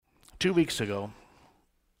2 weeks ago,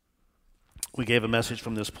 we gave a message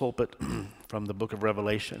from this pulpit from the book of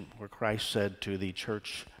Revelation, where Christ said to the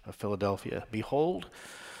church of Philadelphia, "Behold,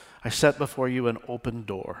 I set before you an open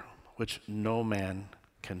door, which no man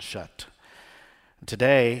can shut." And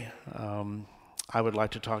today, I would like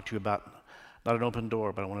to talk to you about not an open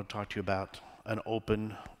door, but I want to talk to you about an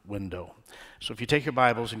open window. So if you take your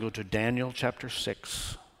Bibles and go to Daniel chapter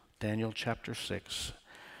 6, Daniel chapter 6,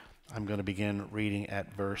 I'm going to begin reading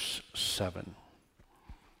at verse 7.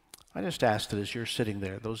 I just ask that as you're sitting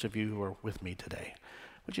there, those of you who are with me today,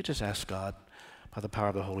 would you just ask God, by the power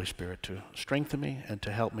of the Holy Spirit, to strengthen me and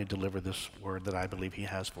to help me deliver this word that I believe He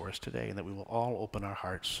has for us today, and that we will all open our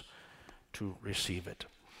hearts to receive it.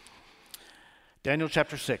 Daniel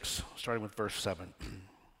chapter 6, starting with verse 7.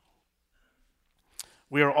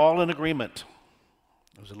 We are all in agreement.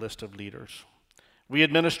 There's a list of leaders. We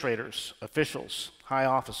administrators, officials, high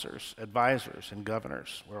officers, advisors, and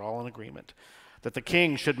governors, we're all in agreement that the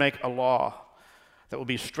king should make a law that will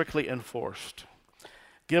be strictly enforced.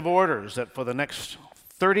 Give orders that for the next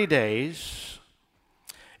 30 days,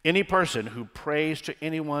 any person who prays to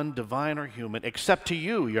anyone, divine or human, except to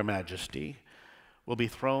you, your majesty, will be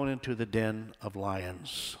thrown into the den of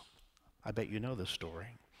lions. I bet you know this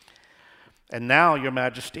story. And now, your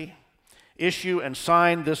majesty, issue and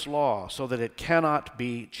sign this law so that it cannot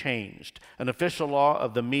be changed, an official law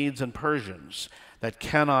of the Medes and Persians that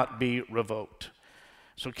cannot be revoked.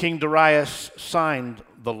 So King Darius signed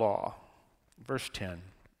the law. Verse 10.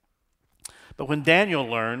 But when Daniel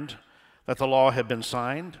learned that the law had been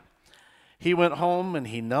signed, he went home and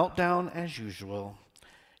he knelt down as usual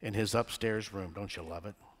in his upstairs room. Don't you love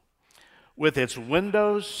it? With its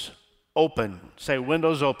windows open. Say,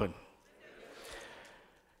 windows open.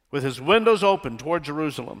 With his windows open toward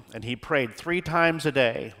Jerusalem, and he prayed 3 times a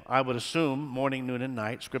day. I would assume morning, noon, and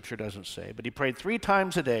night. Scripture doesn't say, but he prayed 3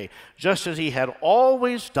 times a day, just as he had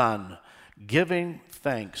always done, giving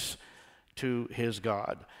thanks to his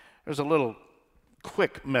God. There's a little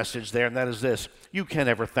quick message there, and that is this: you can't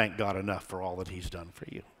ever thank God enough for all that He's done for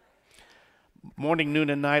you. Morning, noon,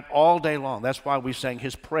 and night, all day long. That's why we sang,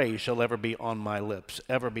 His praise shall ever be on my lips,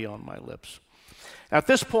 ever be on my lips. Now, at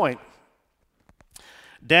this point,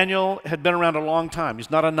 Daniel had been around a long time.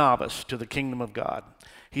 He's not a novice to the kingdom of God.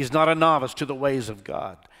 He's not a novice to the ways of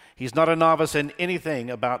God. He's not a novice in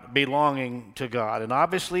anything about belonging to God. And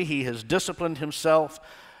obviously, he has disciplined himself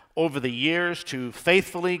over the years to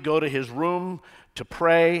faithfully go to his room to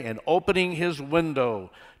pray and opening his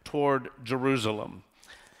window toward Jerusalem.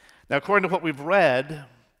 Now, according to what we've read,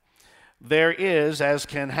 there is, as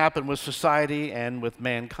can happen with society and with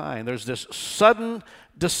mankind, there's this sudden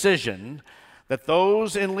decision that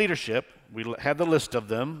those in leadership, we had the list of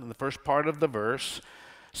them in the first part of the verse,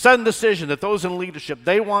 sudden decision that those in leadership,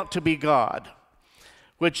 they want to be God,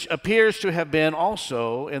 which appears to have been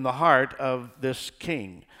also in the heart of this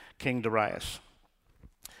king, King Darius.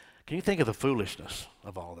 Can you think of the foolishness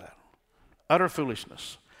of all that? Utter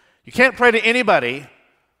foolishness. You can't pray to anybody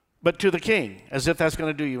but to the king, as if that's going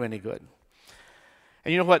to do you any good.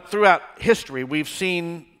 And you know what? Throughout history, we've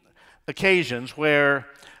seen occasions where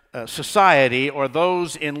society or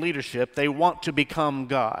those in leadership, they want to become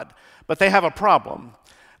God. But they have a problem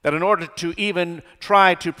that in order to even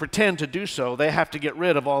try to pretend to do so, they have to get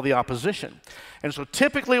rid of all the opposition. And so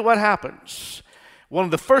typically what happens, one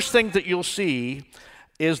of the first things that you'll see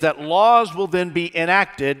is that laws will then be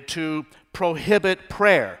enacted to prohibit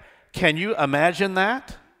prayer. Can you imagine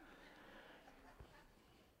that?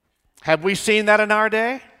 Have we seen that in our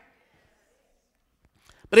day?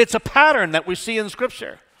 But it's a pattern that we see in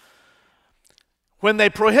Scripture. When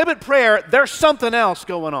they prohibit prayer, there's something else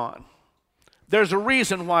going on. There's a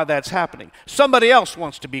reason why that's happening. Somebody else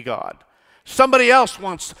wants to be God. Somebody else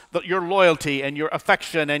wants your loyalty and your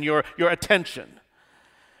affection and your attention.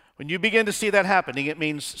 When you begin to see that happening, it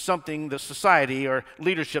means something, the society or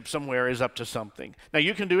leadership somewhere is up to something. Now,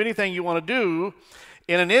 you can do anything you want to do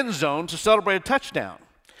in an end zone to celebrate a touchdown.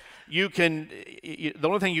 The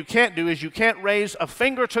only thing you can't do is you can't raise a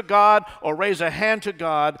finger to God or raise a hand to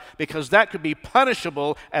God, because that could be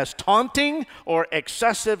punishable as taunting or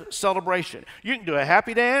excessive celebration. You can do a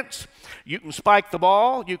happy dance, you can spike the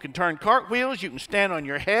ball, you can turn cartwheels, you can stand on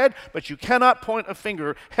your head, but you cannot point a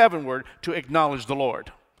finger heavenward to acknowledge the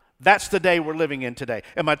Lord. That's the day we're living in today.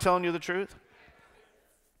 Am I telling you the truth?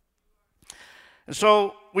 And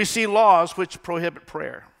so we see laws which prohibit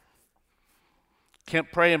prayer. Can't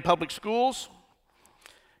pray in public schools.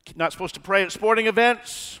 Not supposed to pray at sporting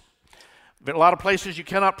events. A lot of places you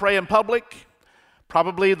cannot pray in public.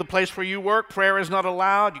 Probably the place where you work, prayer is not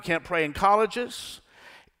allowed. You can't pray in colleges.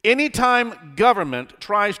 Anytime government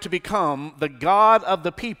tries to become the God of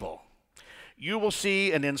the people, you will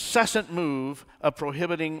see an incessant move of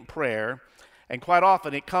prohibiting prayer, and quite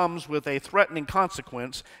often it comes with a threatening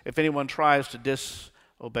consequence if anyone tries to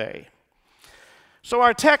disobey. So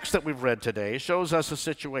our text that we've read today shows us a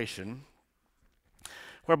situation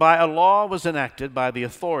whereby a law was enacted by the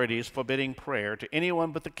authorities forbidding prayer to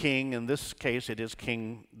anyone but the king. In this case, it is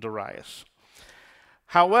King Darius.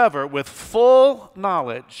 However, with full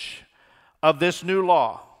knowledge of this new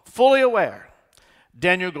law, fully aware,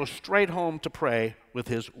 Daniel goes straight home to pray with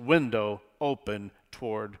his window open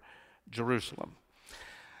toward Jerusalem.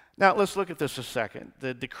 Now, let's look at this a second.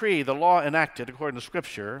 The decree, the law enacted according to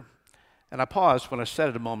Scripture, and I paused when I said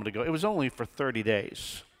it a moment ago, it was only for 30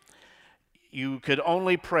 days. You could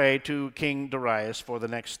only pray to King Darius for the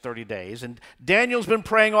next 30 days. And Daniel's been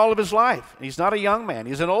praying all of his life. He's not a young man.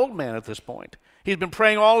 He's an old man at this point. He's been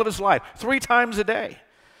praying all of his life, 3 times a day.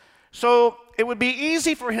 So it would be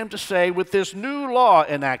easy for him to say, with this new law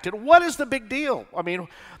enacted, what is the big deal? I mean,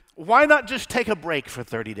 why not just take a break for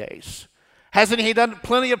 30 days? Hasn't he done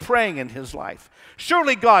plenty of praying in his life?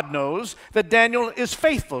 Surely God knows that Daniel is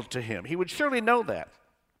faithful to him. He would surely know that.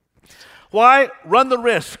 Why run the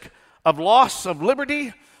risk of loss of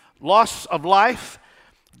liberty, loss of life,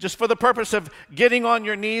 just for the purpose of getting on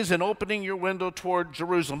your knees and opening your window toward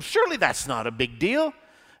Jerusalem? Surely that's not a big deal.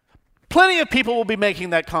 Plenty of people will be making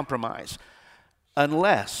that compromise,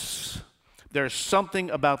 unless there's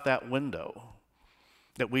something about that window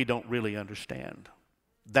that we don't really understand.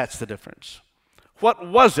 That's the difference. What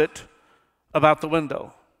was it about the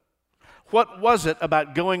window? What was it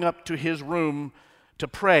about going up to his room to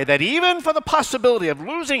pray that even for the possibility of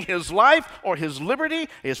losing his life or his liberty,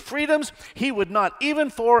 his freedoms, he would not even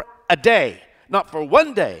for a day, not for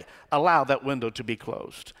one day, allow that window to be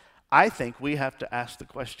closed? I think we have to ask the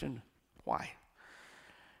question, why?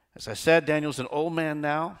 As I said, Daniel's an old man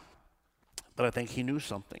now, but I think he knew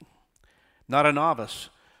something. Not a novice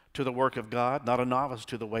to the work of God, not a novice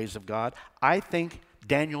to the ways of God. I think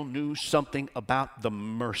Daniel knew something about the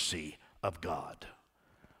mercy of God.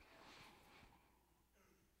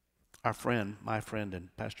 Our friend, my friend,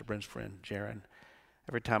 and Pastor Brent's friend, Jaron,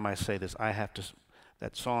 every time I say this, I have to,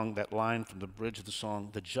 that song, that line from the bridge of the song,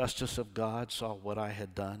 the justice of God saw what I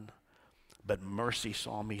had done, but mercy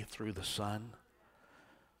saw me through the sun.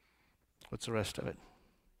 What's the rest of it?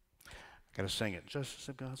 I got to sing it. Justice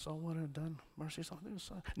of God saw what I had done, mercy saw me through the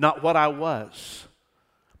sun. Not what I was,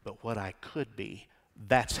 but what I could be.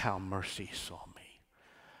 That's how mercy saw me.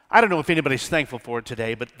 I don't know if anybody's thankful for it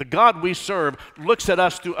today, but the God we serve looks at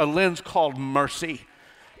us through a lens called mercy.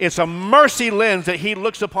 It's a mercy lens that he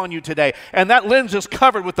looks upon you today. And that lens is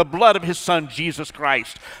covered with the blood of his son, Jesus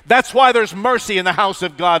Christ. That's why there's mercy in the house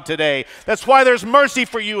of God today. That's why there's mercy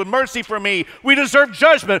for you and mercy for me. We deserve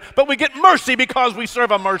judgment, but we get mercy because we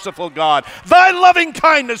serve a merciful God. Thy loving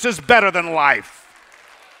kindness is better than life.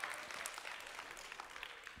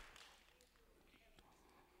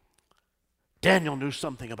 Daniel knew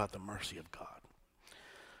something about the mercy of God.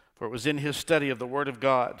 For it was in his study of the Word of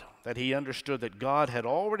God that he understood that God had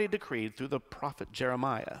already decreed through the prophet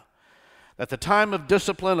Jeremiah that the time of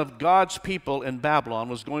discipline of God's people in Babylon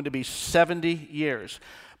was going to be 70 years.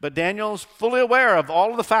 But Daniel's fully aware of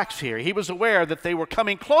all of the facts here. He was aware that they were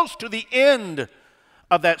coming close to the end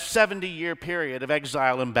of that 70-year period of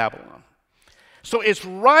exile in Babylon. So it's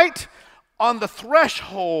right on the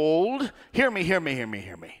threshold, hear me,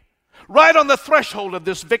 right on the threshold of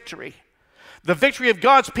this victory. The victory of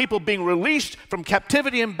God's people being released from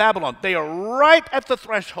captivity in Babylon. They are right at the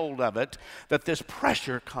threshold of it that this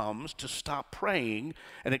pressure comes to stop praying,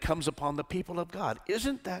 and it comes upon the people of God.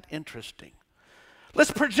 Isn't that interesting?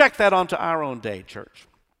 Let's project that onto our own day, church.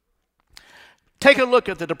 Take a look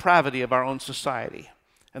at the depravity of our own society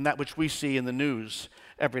and that which we see in the news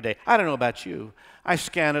every day. I don't know about you. I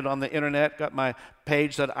scan it on the internet, got my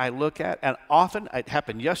page that I look at, and often, it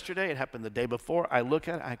happened yesterday, it happened the day before, I look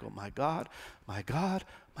at it, I go, my God, my God,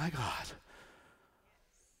 my God.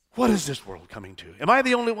 What is this world coming to? Am I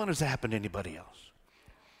the only one, or has that happened to anybody else?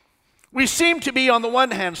 We seem to be, on the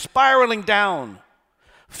one hand, spiraling down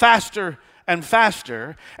faster and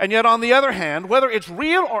faster, and yet on the other hand, whether it's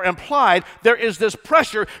real or implied, there is this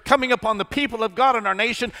pressure coming upon the people of God in our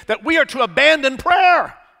nation that we are to abandon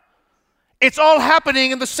prayer. It's all happening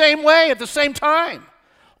in the same way at the same time,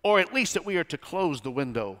 or at least that we are to close the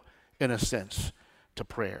window, in a sense, to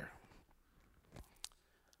prayer.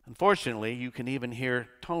 Unfortunately, you can even hear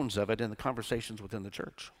tones of it in the conversations within the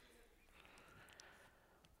church.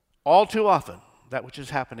 All too often, that which is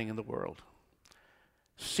happening in the world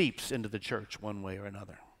seeps into the church one way or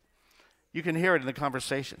another. You can hear it in the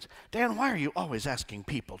conversations. Dan, why are you always asking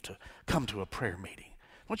people to come to a prayer meeting?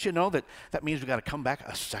 Don't you know that that means we got to come back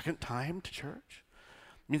a second time to church?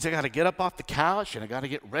 It means I got to get up off the couch and I got to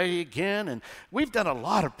get ready again. And we've done a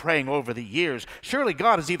lot of praying over the years. Surely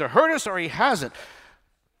God has either heard us or he hasn't.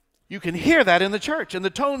 You can hear that in the church, in the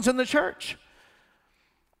tones in the church.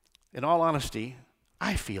 In all honesty,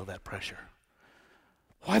 I feel that pressure.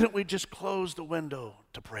 Why don't we just close the window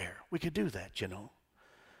to prayer? We could do that, you know.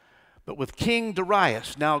 But with King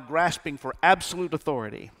Darius now grasping for absolute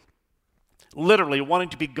authority, literally wanting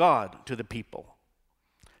to be God to the people,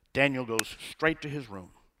 Daniel goes straight to his room,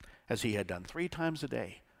 as he had done 3 times a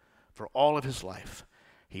day for all of his life.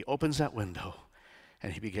 He opens that window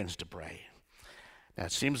and he begins to pray. Now,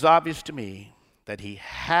 it seems obvious to me that he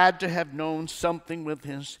had to have known something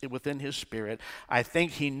within his spirit. I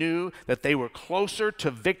think he knew that they were closer to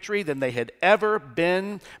victory than they had ever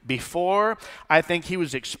been before. I think he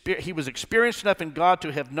was experienced enough in God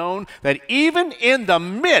to have known that even in the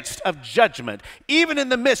midst of judgment, even in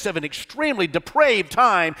the midst of an extremely depraved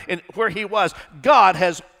time where he was, God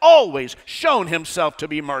has always shown himself to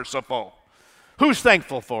be merciful. Who's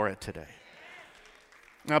thankful for it today?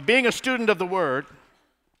 Now, being a student of the Word,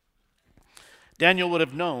 Daniel would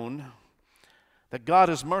have known that God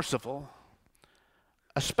is merciful,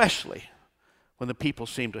 especially when the people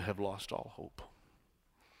seem to have lost all hope.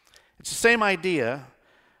 It's the same idea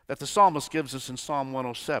that the psalmist gives us in Psalm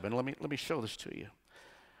 107. Let me show this to you.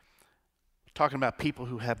 Talking about people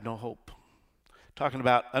who have no hope. Talking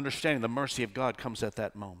about understanding the mercy of God comes at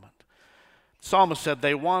that moment. The psalmist said,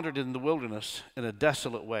 they wandered in the wilderness in a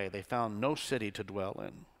desolate way. They found no city to dwell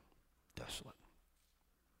in. Desolate.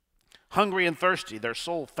 Hungry and thirsty, their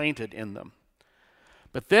soul fainted in them.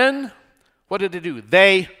 But then, what did they do?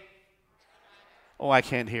 I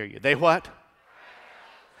can't hear you. They what?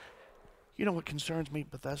 You know what concerns me,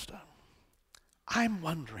 Bethesda? I'm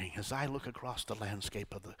wondering, as I look across the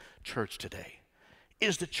landscape of the church today,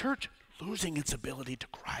 is the church losing its ability to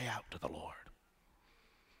cry out to the Lord?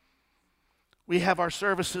 We have our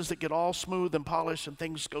services that get all smooth and polished and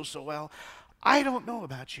things go so well. I don't know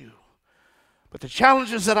about you. But the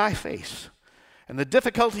challenges that I face and the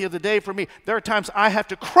difficulty of the day for me, there are times I have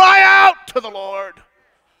to cry out to the Lord.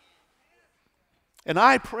 And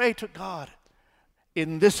I pray to God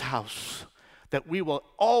in this house that we will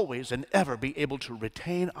always and ever be able to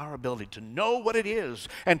retain our ability to know what it is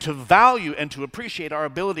and to value and to appreciate our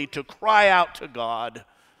ability to cry out to God.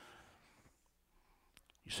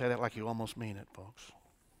 You say that like you almost mean it, folks.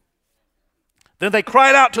 Then they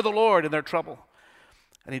cried out to the Lord in their trouble,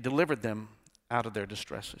 and he delivered them out of their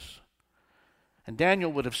distresses. And Daniel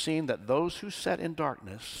would have seen that those who sat in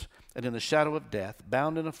darkness and in the shadow of death,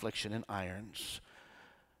 bound in affliction in irons,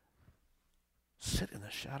 sit in the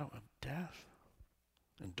shadow of death,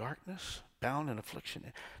 in darkness, bound in affliction.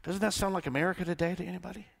 Doesn't that sound like America today to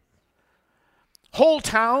anybody? Whole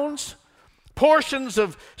towns, portions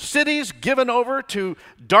of cities given over to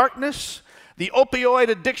darkness, the opioid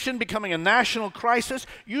addiction becoming a national crisis.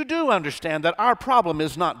 You do understand that our problem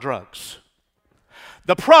is not drugs.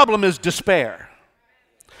 The problem is despair.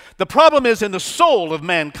 The problem is in the soul of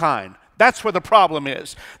mankind. That's where the problem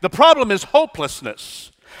is. The problem is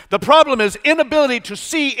hopelessness. The problem is inability to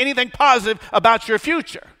see anything positive about your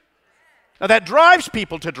future. Now that drives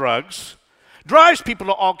people to drugs, drives people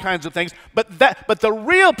to all kinds of things, but the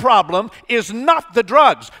real problem is not the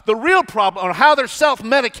drugs. The real problem, or how they're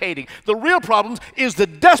self-medicating, the real problem is the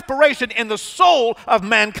desperation in the soul of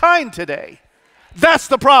mankind today. That's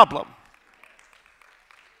the problem.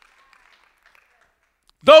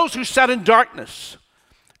 Those who sat in darkness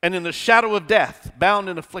and in the shadow of death, bound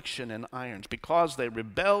in affliction and irons, because they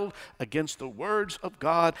rebelled against the words of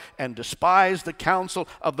God and despised the counsel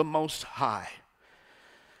of the Most High.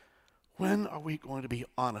 When are we going to be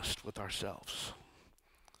honest with ourselves?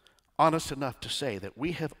 Honest enough to say that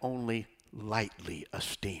we have only lightly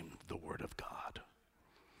esteemed the Word of God.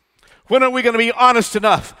 When are we going to be honest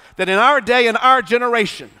enough that in our day and our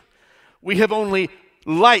generation, we have only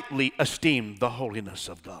lightly esteemed the holiness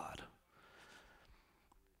of God?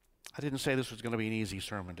 I didn't say this was going to be an easy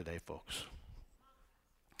sermon today, folks.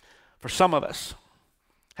 For some of us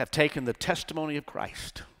have taken the testimony of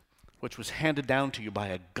Christ, which was handed down to you by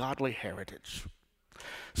a godly heritage.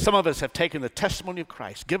 Some of us have taken the testimony of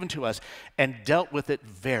Christ given to us and dealt with it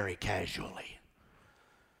very casually.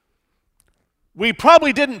 We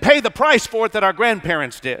probably didn't pay the price for it that our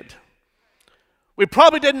grandparents did. We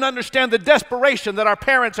probably didn't understand the desperation that our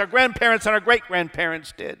parents, our grandparents, and our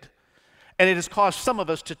great-grandparents did. And it has caused some of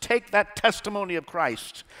us to take that testimony of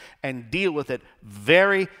Christ and deal with it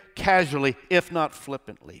very casually, if not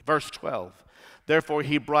flippantly. Verse 12, therefore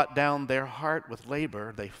he brought down their heart with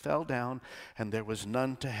labor. They fell down, and there was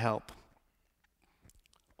none to help.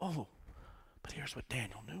 Oh, but here's what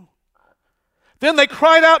Daniel knew. Then they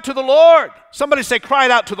cried out to the Lord. Somebody say, cried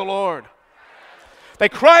out to the Lord. They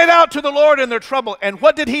cried out to the Lord in their trouble. And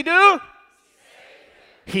what did he do?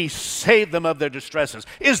 He saved them of their distresses.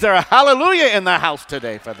 Is there a hallelujah in the house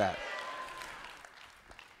today for that?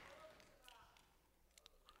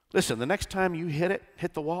 Listen, the next time you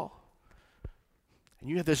hit the wall, and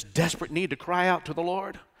you have this desperate need to cry out to the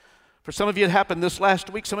Lord, for some of you it happened this last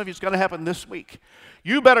week, some of you it's going to happen this week.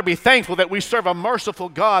 You better be thankful that we serve a merciful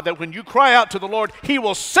God, that when you cry out to the Lord, he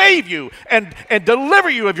will save you and deliver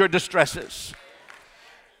you of your distresses.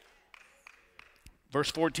 Verse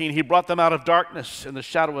 14, he brought them out of darkness in the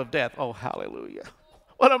shadow of death. Oh, hallelujah.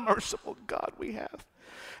 What a merciful God we have.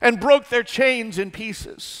 And broke their chains in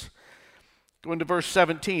pieces. Going to verse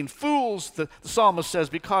 17, fools, the psalmist says,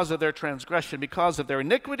 because of their transgression, because of their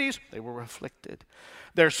iniquities, they were afflicted.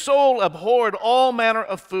 Their soul abhorred all manner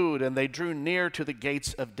of food, and they drew near to the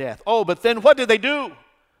gates of death. Oh, but then what did they do?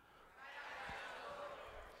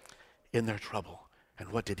 In their trouble.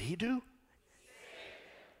 And what did he do?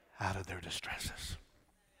 Out of their distresses.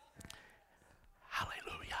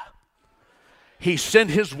 Hallelujah. He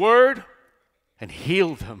sent his word and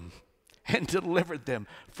healed them and delivered them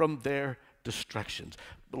from their destructions.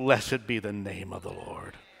 Blessed be the name of the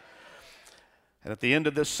Lord. And at the end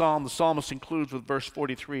of this psalm, the psalmist concludes with verse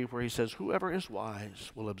 43, where he says, whoever is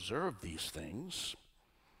wise will observe these things,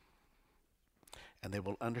 and they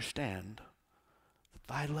will understand that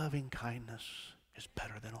thy loving kindness is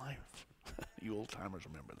better than life. You old timers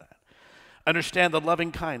remember that. Understand the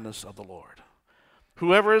loving kindness of the Lord.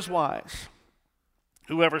 Whoever is wise,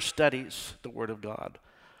 whoever studies the word of God,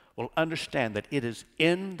 will understand that it is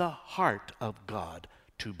in the heart of God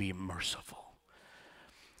to be merciful.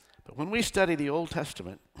 But when we study the Old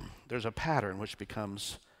Testament, there's a pattern which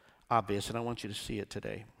becomes obvious, and I want you to see it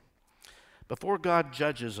today. Before God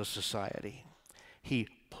judges a society, he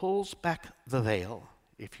pulls back the veil,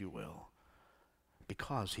 if you will,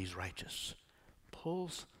 because he's righteous.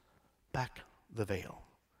 Pulls back the veil.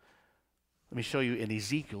 Let me show you in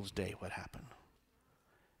Ezekiel's day what happened.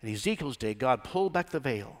 In Ezekiel's day, God pulled back the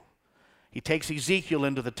veil. He takes Ezekiel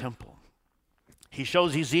into the temple. He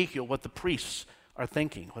shows Ezekiel what the priests are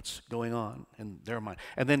thinking, what's going on in their mind.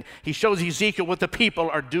 And then he shows Ezekiel what the people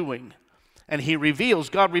are doing. And he reveals,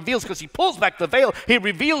 God reveals, because he pulls back the veil, he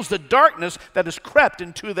reveals the darkness that has crept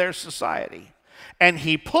into their society. And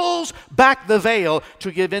he pulls back the veil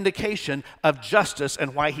to give indication of justice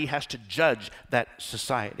and why he has to judge that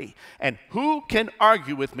society. And who can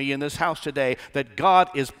argue with me in this house today that God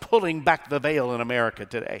is pulling back the veil in America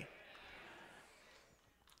today?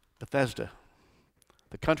 Bethesda,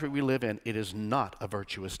 the country we live in, it is not a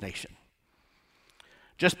virtuous nation.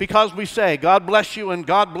 Just because we say, God bless you and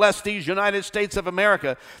God bless these United States of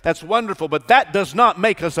America, that's wonderful, but that does not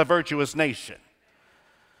make us a virtuous nation.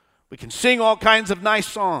 We can sing all kinds of nice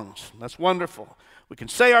songs. That's wonderful. We can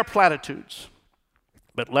say our platitudes.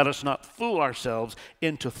 But let us not fool ourselves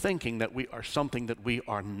into thinking that we are something that we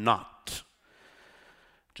are not.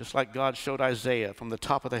 Just like God showed Isaiah, from the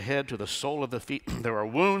top of the head to the sole of the feet, there are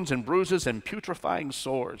wounds and bruises and putrefying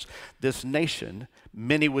sores. This nation,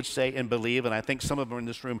 many would say and believe, and I think some of them in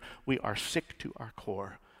this room, we are sick to our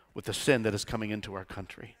core with the sin that is coming into our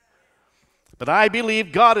country. But I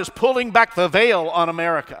believe God is pulling back the veil on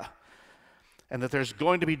America, and that there's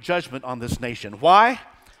going to be judgment on this nation. Why?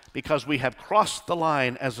 Because we have crossed the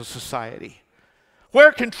line as a society.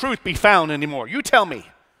 Where can truth be found anymore? You tell me.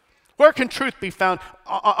 Where can truth be found?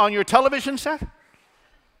 On your television set?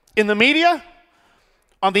 In the media?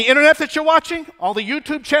 On the internet that you're watching? All the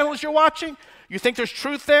YouTube channels you're watching? You think there's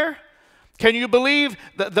truth there? Can you believe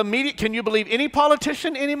the media? Can you believe any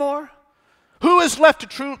politician anymore? Who is left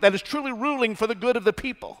that is truly ruling for the good of the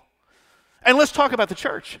people? And let's talk about the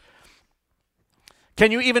church.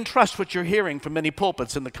 Can you even trust what you're hearing from many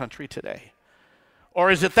pulpits in the country today? Or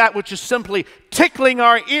is it that which is simply tickling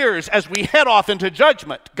our ears as we head off into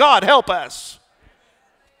judgment? God help us.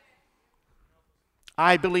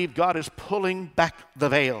 I believe God is pulling back the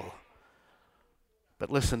veil. But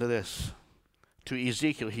listen to this. To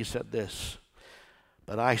Ezekiel he said this,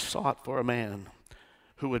 but I sought for a man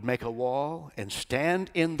who would make a wall and stand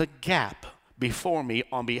in the gap before me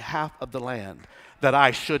on behalf of the land, that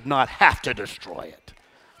I should not have to destroy it.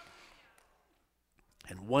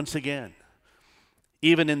 And once again,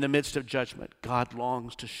 even in the midst of judgment, God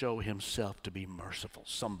longs to show himself to be merciful.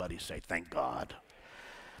 Somebody say, thank God.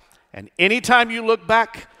 And anytime you look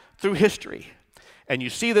back through history and you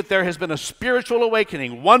see that there has been a spiritual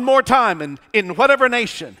awakening one more time in whatever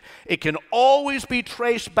nation, it can always be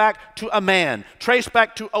traced back to a man, traced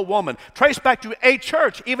back to a woman, traced back to a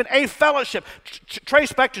church, even a fellowship,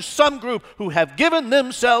 traced back to some group who have given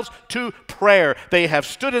themselves to prayer. They have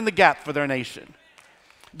stood in the gap for their nation.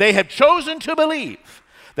 They have chosen to believe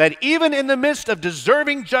that even in the midst of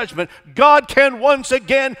deserving judgment, God can once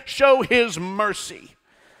again show his mercy.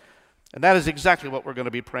 And that is exactly what we're going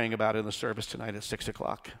to be praying about in the service tonight at 6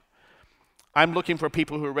 o'clock. I'm looking for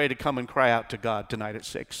people who are ready to come and cry out to God tonight at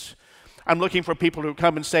 6. I'm looking for people who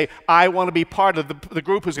come and say, I want to be part of the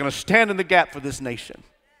group who's going to stand in the gap for this nation.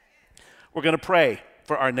 We're going to pray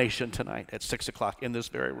for our nation tonight at 6 o'clock in this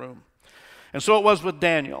very room. And so it was with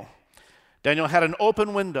Daniel. Daniel had an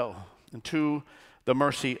open window into the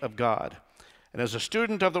mercy of God. And as a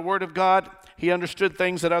student of the Word of God, he understood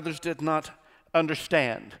things that others did not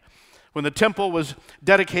understand. When the temple was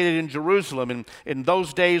dedicated in Jerusalem, and in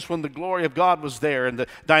those days when the glory of God was there and the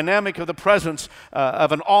dynamic of the presence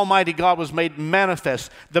of an almighty God was made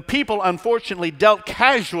manifest, the people unfortunately dealt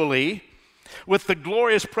casually with the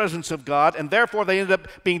glorious presence of God, and therefore they ended up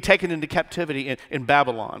being taken into captivity in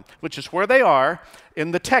Babylon, which is where they are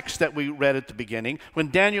in the text that we read at the beginning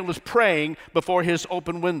when Daniel was praying before his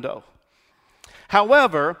open window.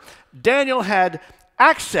 However, Daniel had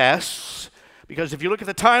access, because if you look at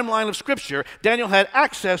the timeline of Scripture, Daniel had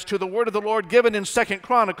access to the word of the Lord given in 2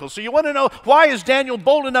 Chronicles. So you want to know, why is Daniel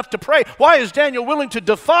bold enough to pray? Why is Daniel willing to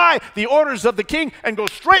defy the orders of the king and go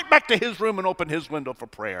straight back to his room and open his window for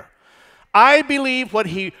prayer? I believe what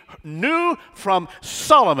he knew from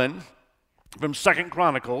Solomon, from 2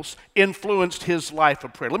 Chronicles, influenced his life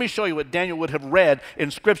of prayer. Let me show you what Daniel would have read in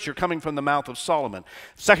Scripture coming from the mouth of Solomon.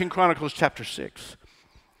 2 Chronicles chapter 6.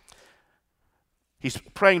 He's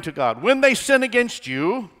praying to God. When they sin against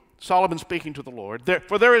you, Solomon speaking to the Lord,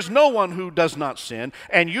 for there is no one who does not sin,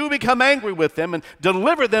 and you become angry with them and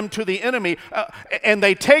deliver them to the enemy, and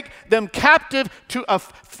they take them captive to a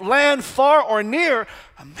land far or near.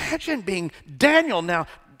 Imagine being Daniel now,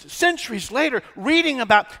 centuries later, reading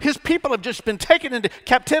about his people have just been taken into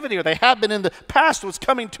captivity, or they have been in the past, was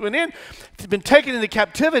coming to an end. They've been taken into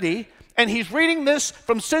captivity, and he's reading this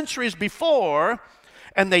from centuries before,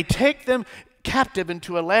 and they take them captive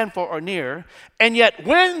into a land far or near, and yet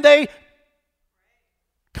when they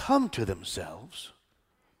come to themselves,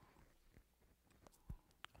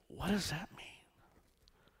 what does that mean?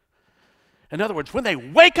 In other words, when they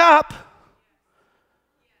wake up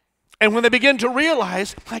and when they begin to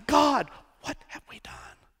realize, my God, what have we done?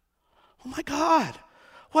 Oh my God,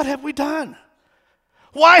 what have we done?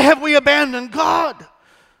 Why have we abandoned God?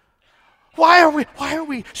 Why are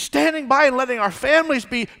we standing by and letting our families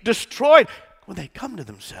be destroyed? When they come to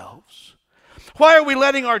themselves, why are we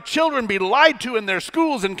letting our children be lied to in their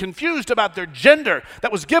schools and confused about their gender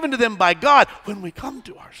that was given to them by God? When we come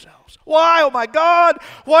to ourselves, why, oh my God,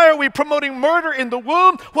 why are we promoting murder in the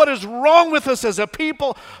womb? What is wrong with us as a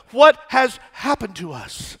people? What has happened to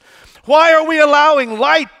us? Why are we allowing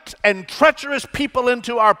light and treacherous people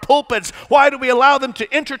into our pulpits? Why do we allow them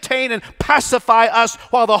to entertain and pacify us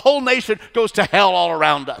while the whole nation goes to hell all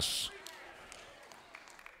around us?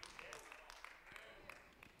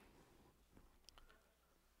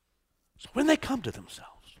 So when they come to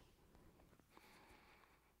themselves,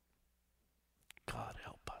 God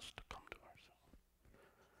help us to come to ourselves.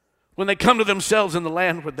 When they come to themselves in the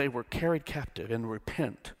land where they were carried captive and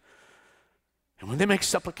repent, and when they make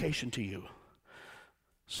supplication to you,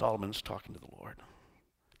 Solomon's talking to the Lord.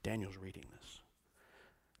 Daniel's reading this.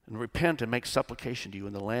 And repent and make supplication to you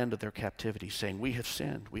in the land of their captivity, saying, we have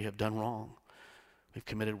sinned, we have done wrong, we've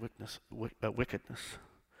committed wickedness.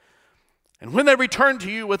 And when they return to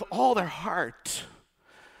you with all their heart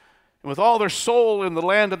and with all their soul in the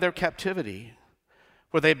land of their captivity,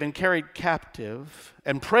 where they've been carried captive,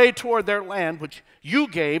 and pray toward their land which you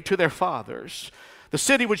gave to their fathers, the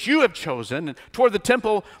city which you have chosen, and toward the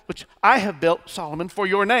temple which I have built, Solomon, for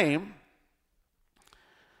your name,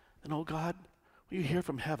 then, oh God, will you hear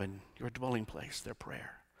from heaven, your dwelling place, their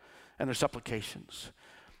prayer and their supplications,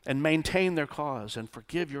 and maintain their cause and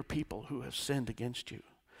forgive your people who have sinned against you.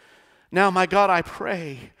 Now, my God, I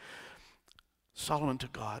pray, Solomon to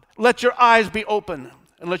God, let your eyes be open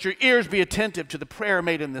and let your ears be attentive to the prayer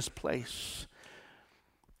made in this place.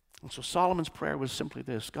 And so Solomon's prayer was simply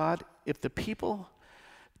this: God, if the people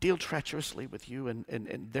deal treacherously with you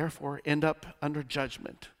and therefore end up under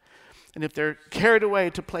judgment, and if they're carried away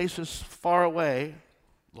to places far away,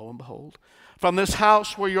 lo and behold, from this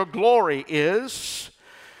house where your glory is,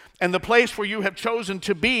 and the place where you have chosen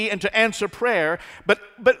to be and to answer prayer.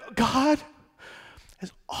 But God,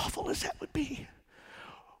 as awful as that would be,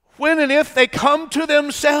 when and if they come to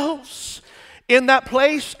themselves in that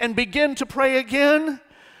place and begin to pray again,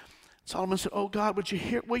 Solomon said, oh God,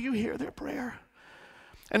 will you hear their prayer?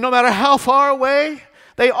 And no matter how far away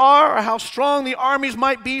they are or how strong the armies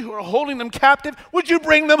might be who are holding them captive, would you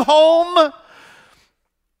bring them home?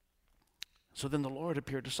 So then the Lord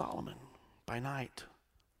appeared to Solomon by night.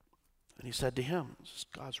 And he said to him, this is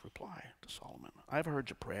God's reply to Solomon, I've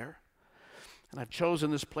heard your prayer, and I've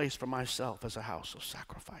chosen this place for myself as a house of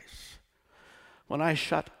sacrifice. When I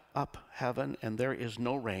shut up heaven and there is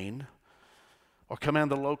no rain, or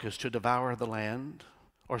command the locust to devour the land,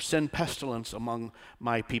 or send pestilence among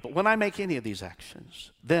my people, when I make any of these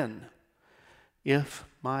actions, then if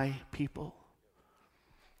my people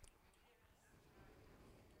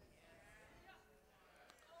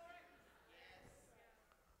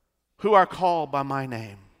who are called by my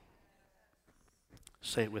name,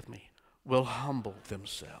 say it with me, will humble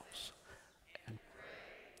themselves.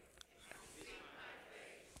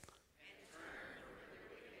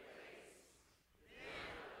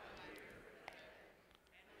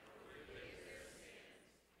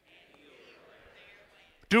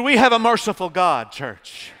 Do we have a merciful God,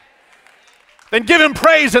 church? Then give him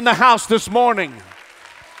praise in the house this morning.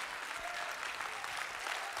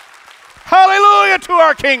 Hallelujah to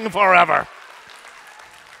our King forever.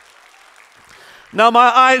 Now my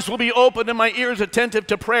eyes will be open and my ears attentive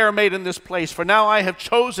to prayer made in this place. For now I have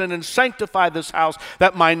chosen and sanctified this house,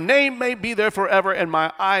 that my name may be there forever, and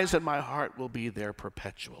my eyes and my heart will be there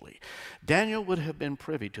perpetually. Daniel would have been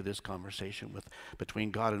privy to this conversation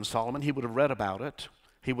between God and Solomon. He would have read about it.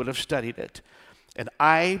 He would have studied it. And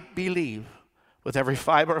I believe with every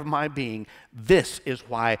fiber of my being, this is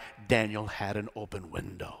why Daniel had an open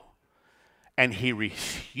window. And he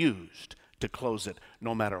refused to close it,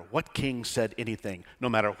 no matter what king said anything, no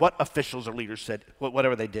matter what officials or leaders said,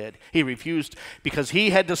 whatever they did. He refused because he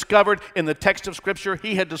had discovered in the text of Scripture,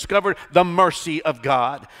 he had discovered the mercy of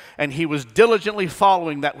God. And he was diligently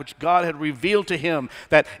following that which God had revealed to him,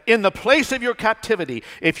 that in the place of your captivity,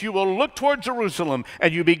 if you will look toward Jerusalem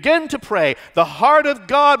and you begin to pray, the heart of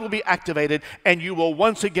God will be activated and you will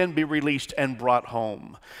once again be released and brought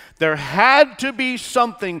home. There had to be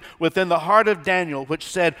something within the heart of Daniel which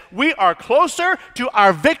said, we are closer to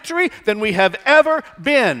our victory than we have ever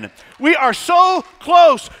been. We are so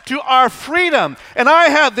close to our freedom. And I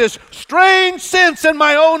have this strange sense in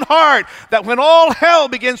my own heart that when all hell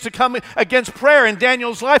begins to come against prayer in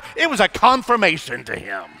Daniel's life, it was a confirmation to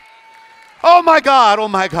him. Oh my God, oh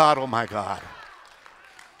my God, oh my God.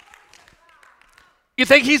 You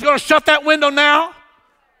think he's going to shut that window now?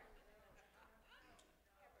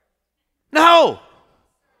 No,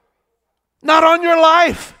 not on your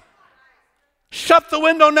life. Shut the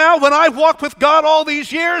window now. When I've walked with God all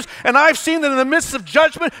these years and I've seen that in the midst of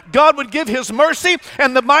judgment, God would give his mercy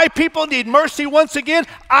and that my people need mercy once again,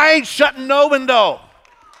 I ain't shutting no window.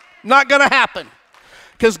 Not going to happen.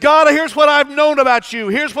 Because God, here's what I've known about you.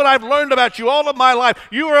 Here's what I've learned about you all of my life.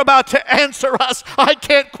 You are about to answer us. I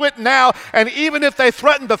can't quit now. And even if they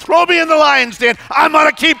threaten to throw me in the lion's den, I'm going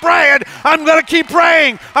to keep praying. I'm going to keep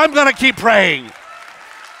praying. I'm going to keep praying.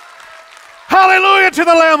 Hallelujah to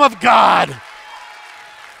the Lamb of God.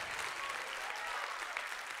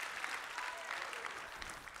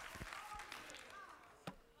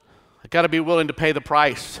 I've got to be willing to pay the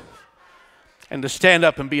price and to stand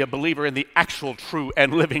up and be a believer in the actual, true,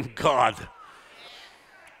 and living God.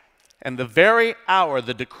 And the very hour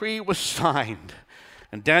the decree was signed,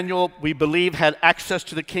 and Daniel, we believe, had access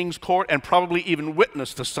to the king's court and probably even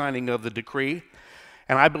witnessed the signing of the decree.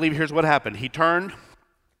 And I believe here's what happened. He turned,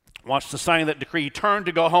 watched the signing of that decree. He turned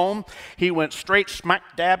to go home. He went straight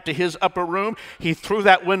smack dab to his upper room. He threw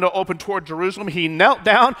that window open toward Jerusalem. He knelt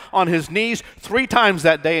down on his knees 3 times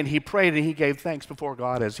that day, and he prayed and he gave thanks before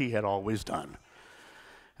God as he had always done.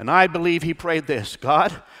 And I believe he prayed this: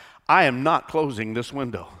 God, I am not closing this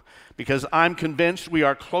window because I'm convinced we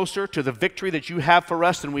are closer to the victory that you have for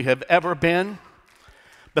us than we have ever been.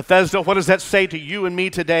 Bethesda, what does that say to you and me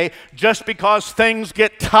today? Just because things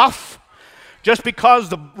get tough, just because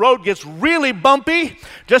the road gets really bumpy,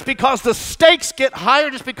 just because the stakes get higher,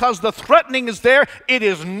 just because the threatening is there, it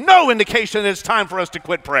is no indication that it's time for us to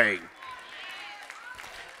quit praying.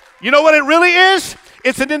 You know what it really is?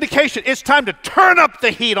 It's an indication it's time to turn up the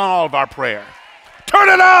heat on all of our prayer. Turn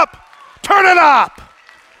it up! Turn it up!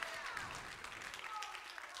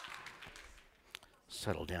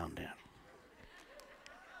 Settle down, Dan.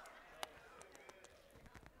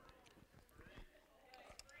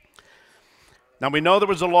 Now we know there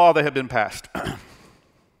was a law that had been passed.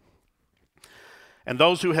 And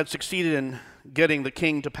those who had succeeded in getting the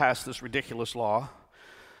king to pass this ridiculous law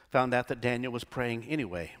found out that Daniel was praying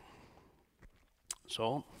anyway.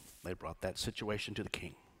 So they brought that situation to the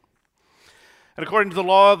king. And according to the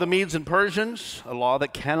law of the Medes and Persians, a law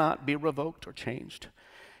that cannot be revoked or changed,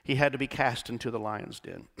 he had to be cast into the lion's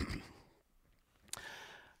den.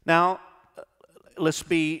 Now, let's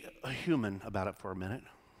be human about it for a minute.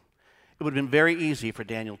 It would have been very easy for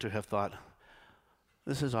Daniel to have thought,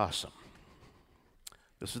 this is awesome.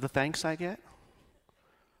 This is the thanks I get.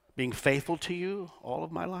 Being faithful to you all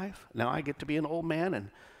of my life. Now I get to be an old man and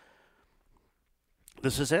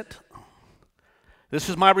this is it. This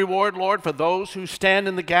is my reward, Lord, for those who stand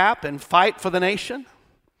in the gap and fight for the nation.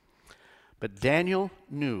 But Daniel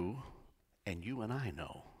knew, and you and I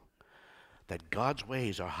know, that God's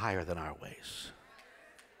ways are higher than our ways.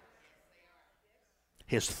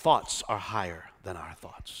 His thoughts are higher than our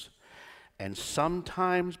thoughts. And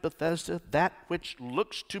sometimes, Bethesda, that which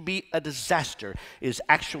looks to be a disaster is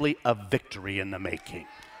actually a victory in the making.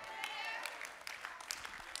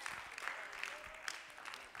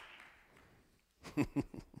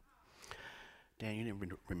 Dan, you need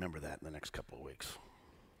to remember that in the next couple of weeks.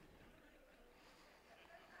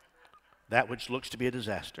 That which looks to be a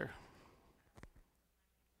disaster.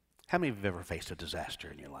 How many of you have ever faced a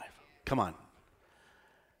disaster in your life? Come on.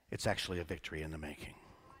 It's actually a victory in the making.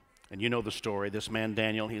 And you know the story. This man,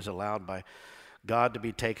 Daniel, he's allowed by God to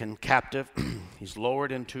be taken captive. He's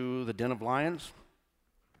lowered into the den of lions.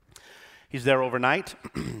 He's there overnight,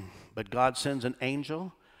 but God sends an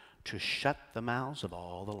angel to shut the mouths of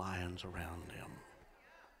all the lions around him.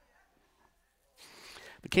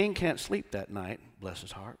 The king can't sleep that night, bless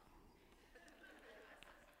his heart.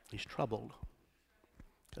 He's troubled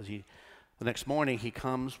because the next morning he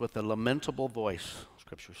comes with a lamentable voice,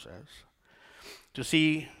 Scripture says, to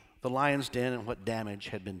see the lion's den and what damage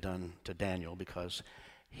had been done to Daniel because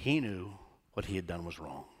he knew what he had done was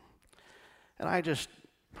wrong. And I just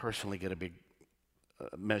personally get a big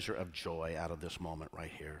measure of joy out of this moment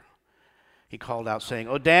right here. He called out saying,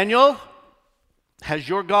 "Oh, Daniel, has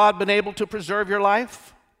your God been able to preserve your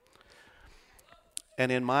life?"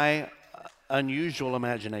 And in my unusual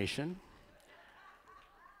imagination,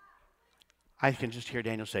 I can just hear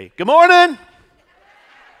Daniel say, "Good morning.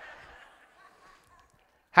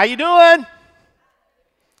 How you doing?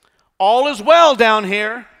 All is well down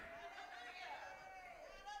here."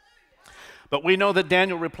 But we know that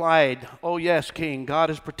Daniel replied, "Oh yes, King, God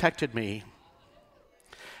has protected me,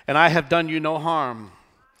 and I have done you no harm.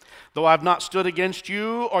 Though I have not stood against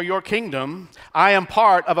you or your kingdom, I am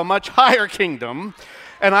part of a much higher kingdom,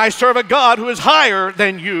 and I serve a God who is higher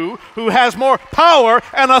than you, who has more power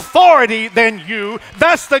and authority than you.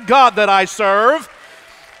 That's the God that I serve.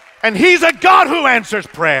 And he's a God who answers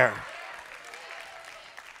prayer."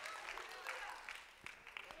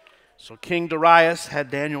 So King Darius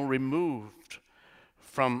had Daniel removed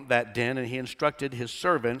from that den, and he instructed his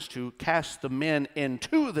servants to cast the men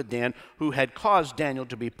into the den who had caused Daniel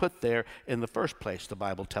to be put there in the first place, the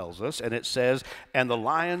Bible tells us. And it says, "And the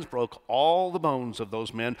lions broke all the bones of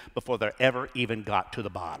those men before they ever even got to the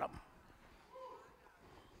bottom."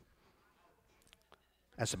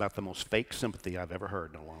 That's about the most fake sympathy I've ever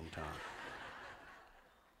heard in a long time.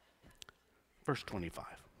 Verse 25.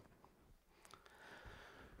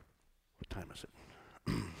 What time is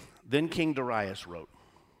it? Then King Darius wrote,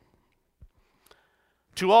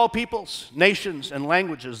 "To all peoples, nations, and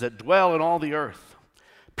languages that dwell in all the earth,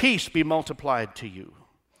 peace be multiplied to you.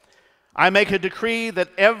 I make a decree that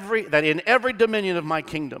in every dominion of my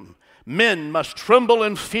kingdom, men must tremble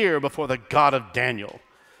in fear before the God of Daniel.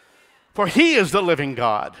 For he is the living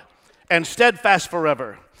God, and steadfast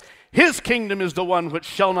forever. His kingdom is the one which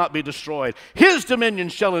shall not be destroyed. His dominion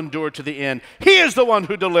shall endure to the end. He is the one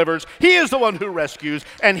who delivers. He is the one who rescues.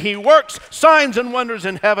 And he works signs and wonders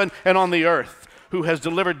in heaven and on the earth, who has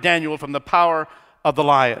delivered Daniel from the power of the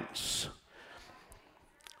lions."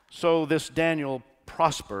 So this Daniel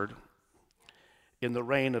prospered in the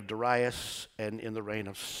reign of Darius and in the reign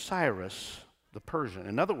of Cyrus the Persian.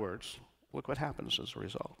 In other words, look what happens as a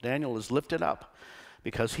result. Daniel is lifted up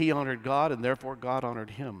because he honored God, and therefore God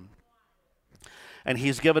honored him. And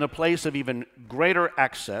he's given a place of even greater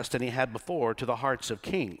access than he had before to the hearts of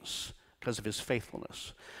kings because of his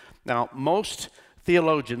faithfulness. Now, most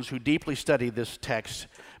theologians who deeply study this text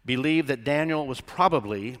believe that Daniel was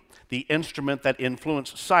probably the instrument that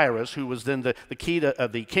influenced Cyrus, who was then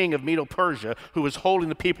the king of Medo-Persia, who was holding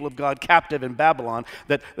the people of God captive in Babylon,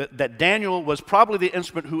 that Daniel was probably the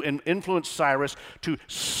instrument who influenced Cyrus to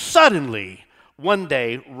suddenly one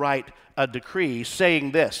day write a decree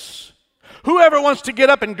saying this: "Whoever wants to get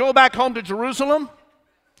up and go back home to Jerusalem,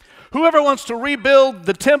 Whoever wants to rebuild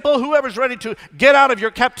the temple, whoever's ready to get out of your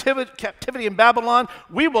captivity in Babylon,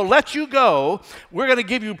 we will let you go. We're going to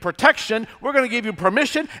give you protection, we're going to give you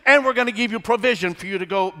permission, and we're going to give you provision for you to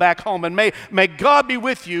go back home. And may God be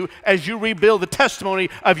with you as you rebuild the testimony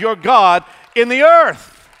of your God in the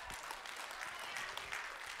earth.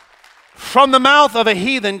 From the mouth of a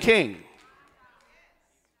heathen king.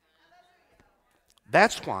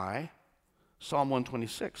 That's why Psalm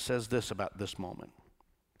 126 says this about this moment.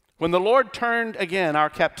 When the Lord turned again our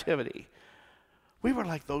captivity, we were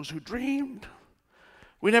like those who dreamed.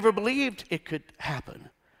 We never believed it could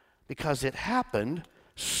happen because it happened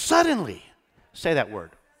suddenly. Say that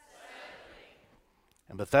word.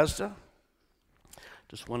 And Bethesda,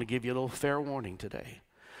 just want to give you a little fair warning today.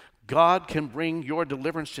 God can bring your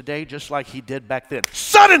deliverance today just like he did back then.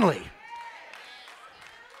 Suddenly!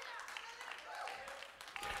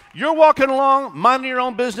 You're walking along, minding your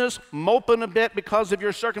own business, moping a bit because of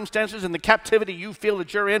your circumstances and the captivity you feel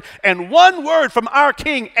that you're in, and one word from our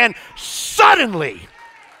King, and suddenly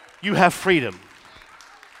you have freedom.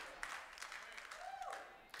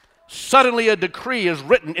 Suddenly a decree is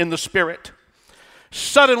written in the Spirit.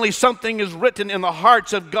 Suddenly something is written in the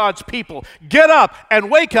hearts of God's people. Get up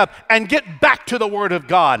and wake up and get back to the Word of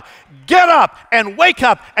God. Get up and wake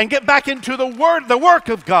up and get back into the work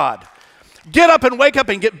of God. Get up and wake up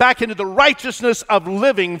and get back into the righteousness of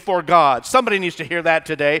living for God. Somebody needs to hear that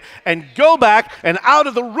today. And go back and out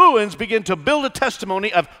of the ruins begin to build a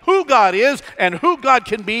testimony of who God is and who God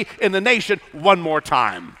can be in the nation one more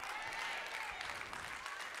time.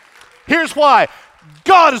 Here's why.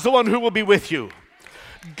 God is the one who will be with you.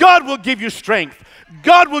 God will give you strength.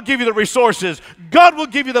 God will give you the resources. God will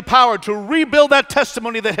give you the power to rebuild that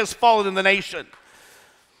testimony that has fallen in the nation.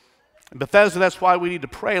 And Bethesda, that's why we need to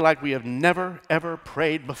pray like we have never, ever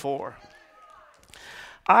prayed before.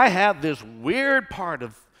 I have this weird part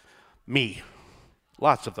of me,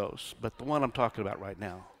 lots of those, but the one I'm talking about right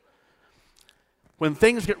now. When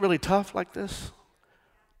things get really tough like this,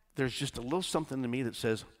 there's just a little something to me that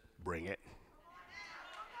says, bring it.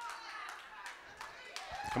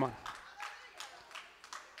 Come on.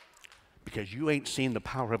 Because you ain't seen the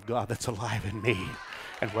power of God that's alive in me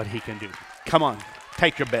and what he can do. Come on.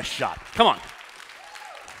 Take your best shot. Come on.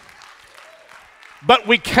 But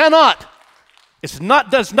we cannot. It's not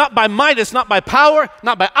by might, it's not by power,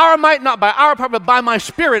 not by our might, not by our power, but by my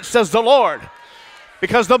Spirit, says the Lord.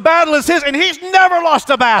 Because the battle is his, and he's never lost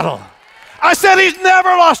a battle. I said he's never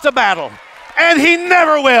lost a battle. And he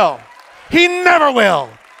never will. He never will.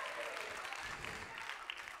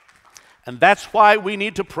 And that's why we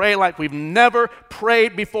need to pray like we've never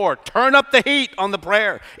prayed before. Turn up the heat on the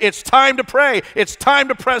prayer. It's time to pray. It's time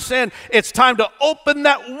to press in. It's time to open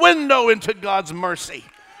that window into God's mercy.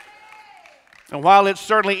 And while it's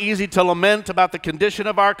certainly easy to lament about the condition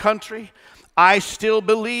of our country, I still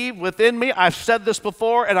believe within me, I've said this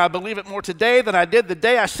before, and I believe it more today than I did the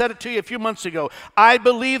day I said it to you a few months ago. I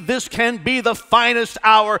believe this can be the finest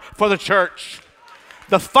hour for the church.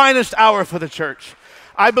 The finest hour for the church.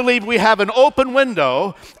 I believe we have an open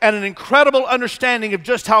window and an incredible understanding of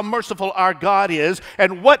just how merciful our God is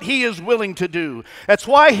and what he is willing to do. That's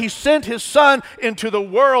why he sent his Son into the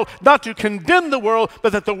world, not to condemn the world,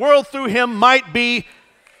 but that the world through him might be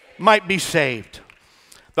saved.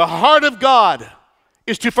 The heart of God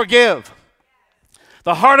is to forgive.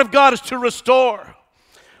 The heart of God is to restore,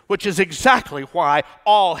 which is exactly why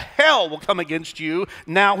all hell will come against you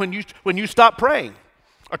now when you stop praying,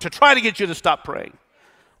 or to try to get you to stop praying.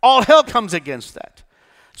 All hell comes against that.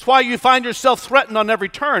 That's why you find yourself threatened on every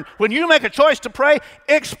turn. When you make a choice to pray,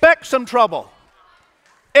 expect some trouble.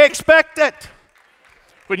 Expect it.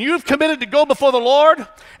 When you've committed to go before the Lord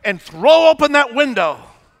and throw open that window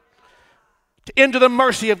into the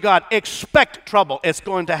mercy of God, expect trouble. It's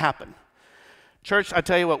going to happen. Church, I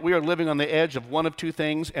tell you what, we are living on the edge of one of two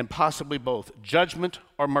things, and possibly both, judgment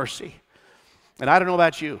or mercy. And I don't know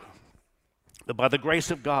about you, but by the grace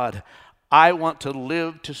of God, I want to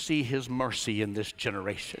live to see his mercy in this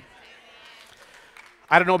generation.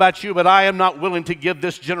 I don't know about you, but I am not willing to give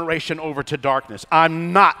this generation over to darkness.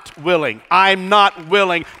 I'm not willing. I'm not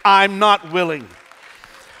willing. I'm not willing.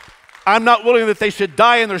 I'm not willing that they should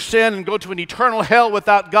die in their sin and go to an eternal hell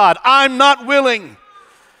without God. I'm not willing.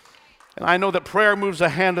 And I know that prayer moves the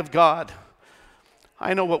hand of God.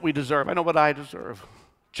 I know what we deserve. I know what I deserve.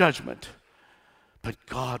 Judgment. But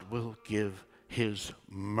God will give his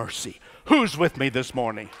mercy. Who's with me this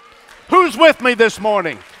morning? Who's with me this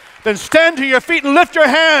morning? Then stand to your feet and lift your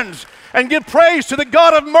hands and give praise to the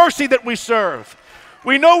God of mercy that we serve.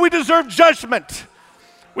 We know we deserve judgment.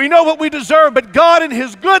 We know what we deserve, but God in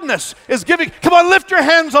his goodness is giving. Come on, lift your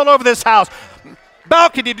hands all over this house.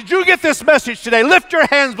 balcony, did you get this message today? Lift your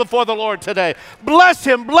hands before the Lord today. Bless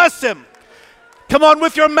Him, bless Him. Come on,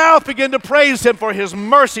 with your mouth, begin to praise Him for His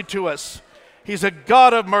mercy to us. He's a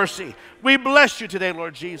God of mercy. We bless you today,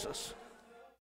 Lord Jesus.